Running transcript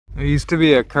There used to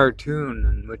be a cartoon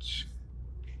in which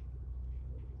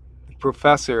the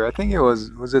professor, I think it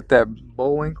was it that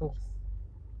Bullwinkle?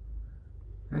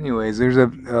 Anyways, there's a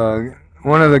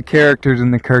one of the characters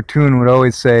in the cartoon would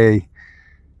always say,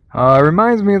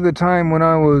 "Reminds me of the time when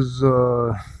I was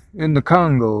in the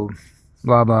Congo,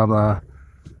 blah blah blah,"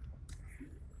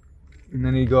 and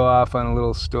then he'd go off on a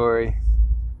little story.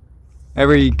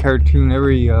 Every cartoon,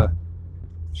 every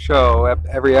show,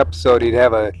 every episode, he'd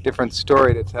have a different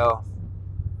story to tell.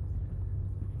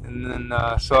 And then,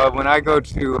 so when I go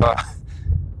to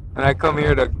when I come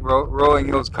here to Rolling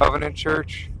Hills Covenant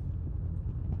Church,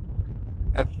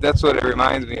 that's what it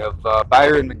reminds me of.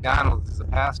 Byron McDONALD is the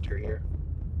pastor here.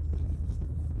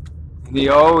 And he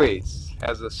always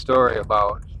has a story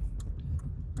about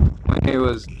when he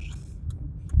was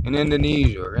in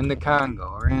Indonesia or in the Congo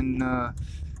or in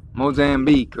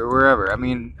Mozambique or wherever. I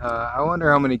mean, I wonder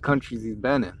how many countries he's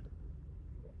been in.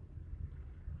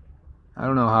 I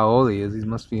don't know how old he is. He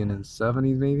must be in his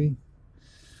 70s maybe.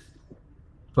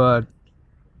 But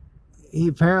he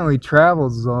apparently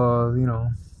travels,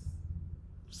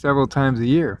 several times a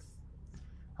year.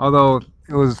 Although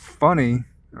it was funny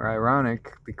or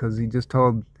ironic because he just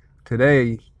told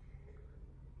today,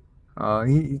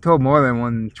 he told more than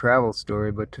one travel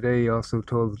story, but today he also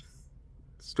told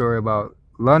a story about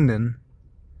London.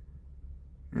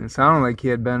 And it sounded like he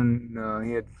had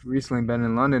recently been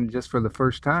in London just for the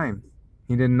first time.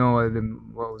 He didn't know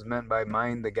what was meant by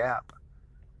mind the gap.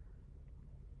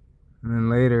 And then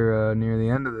later, near the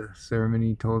end of the ceremony,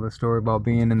 he told a story about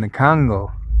being in the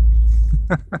Congo.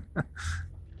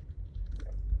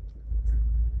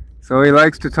 So he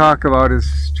likes to talk about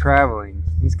his traveling.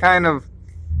 He's I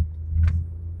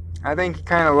think he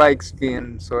kind of likes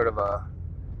being sort of a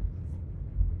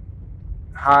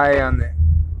high on the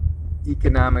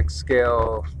economic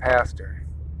scale pastor.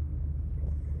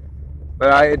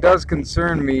 But it does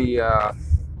concern me. That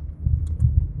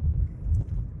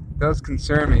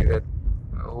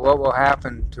what will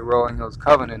happen to Rolling Hills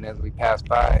Covenant as we pass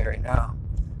by right now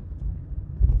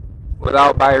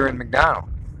without Byron McDonald.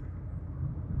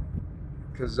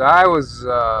 Because I was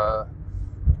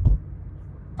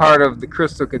part of the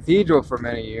Crystal Cathedral for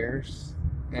many years,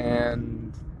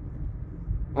 and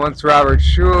once Robert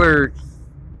Schuller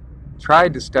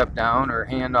tried to step down or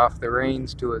hand off the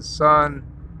reins to his son,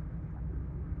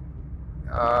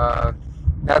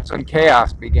 that's when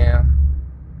chaos began.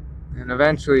 And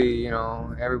eventually,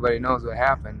 everybody knows what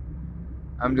happened.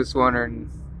 I'm just wondering,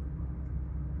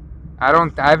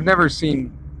 I've never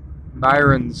seen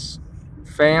Byron's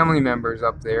family members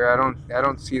up there. I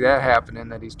don't see that happening,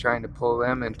 that he's trying to pull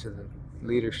them into the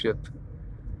leadership.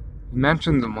 He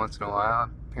mentions them once in a while.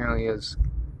 Apparently he has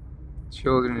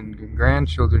children and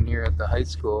grandchildren here at the high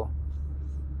school.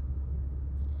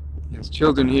 He has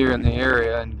children here in the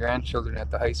area and grandchildren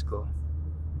at the high school.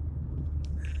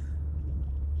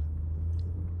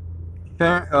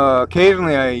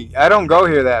 Occasionally I don't go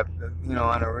here that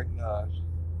on a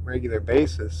regular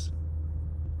basis.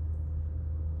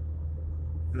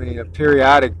 I mean, a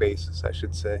periodic basis, I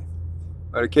should say.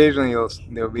 But occasionally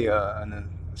there'll be an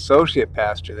associate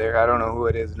pastor there. I don't know who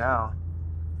it is now.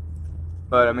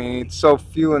 But I mean, it's so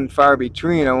few and far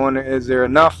between. I wonder, is there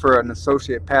enough for an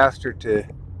associate pastor to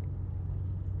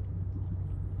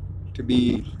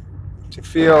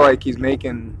feel like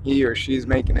he or she's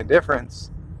making a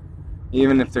difference,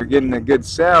 even if they're getting a good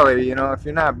salary? If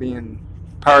you're not being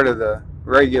part of the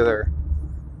regular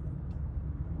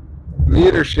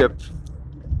leadership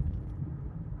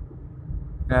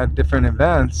at different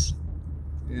events,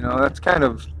 that's kind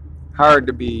of hard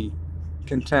to be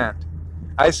content.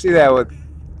 I see that with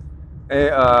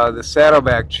the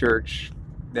Saddleback Church.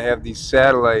 They have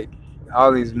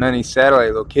all these many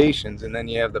satellite locations, and then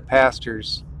you have the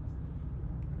pastors.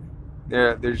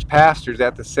 There's pastors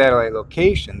at the satellite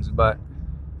locations, but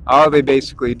all they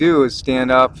basically do is stand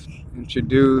up,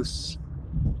 introduce,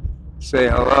 say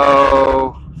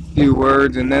hello, a few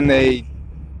words, and then they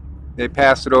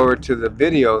pass it over to the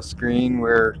video screen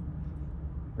where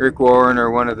Rick Warren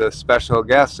or one of the special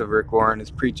guests of Rick Warren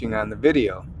is preaching on the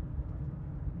video.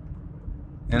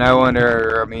 And I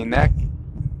wonder, I mean, that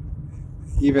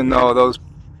even though those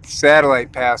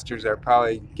satellite pastors are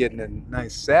probably getting a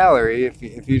nice salary, if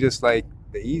you just like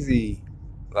the easy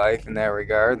life in that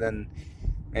regard, then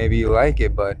maybe you like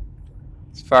it. But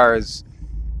as far as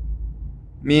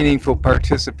meaningful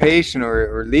participation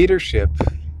or leadership,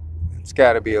 it's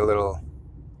got to be a little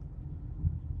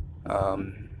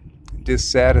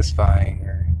dissatisfying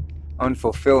or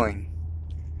unfulfilling.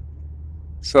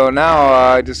 So now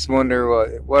I just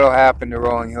wonder what'll happen to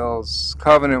Rolling Hills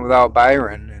Covenant without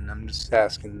Byron, and I'm just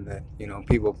asking that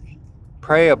people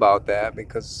pray about that,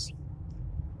 because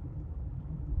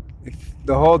if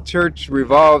the whole church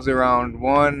revolves around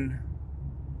one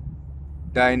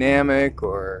dynamic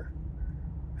or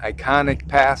iconic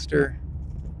pastor,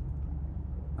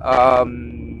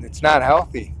 it's not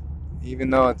healthy, even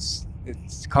though it's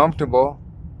comfortable.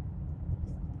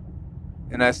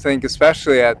 And I think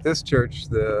especially at this church,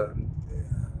 the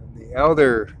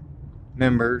elder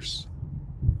members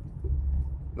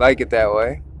like it that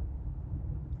way.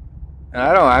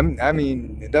 And I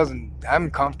mean, it doesn't.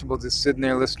 I'm comfortable just sitting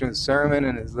there listening to his sermon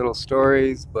and his little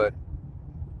stories, but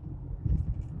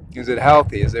is it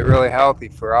healthy? Is it really healthy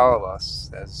for all of us,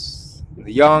 as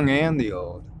the young and the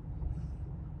old?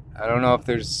 I don't know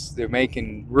if they're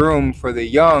making room for the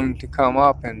young to come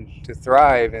up and to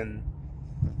thrive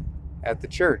at the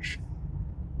church,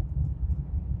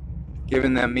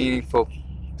 giving them meaningful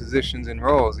positions and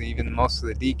roles. Even most of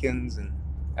the deacons and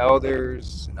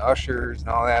elders and ushers and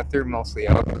all that, they're mostly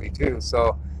elderly too,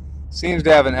 so seems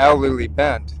to have an elderly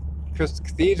bent. Crystal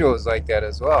Cathedral is like that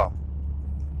as well.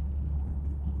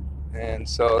 And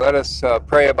so let us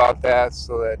pray about that,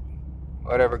 so that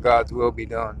whatever God's will be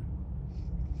done.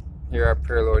 Hear our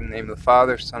prayer, Lord, in the name of the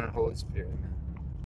Father, Son, and Holy Spirit.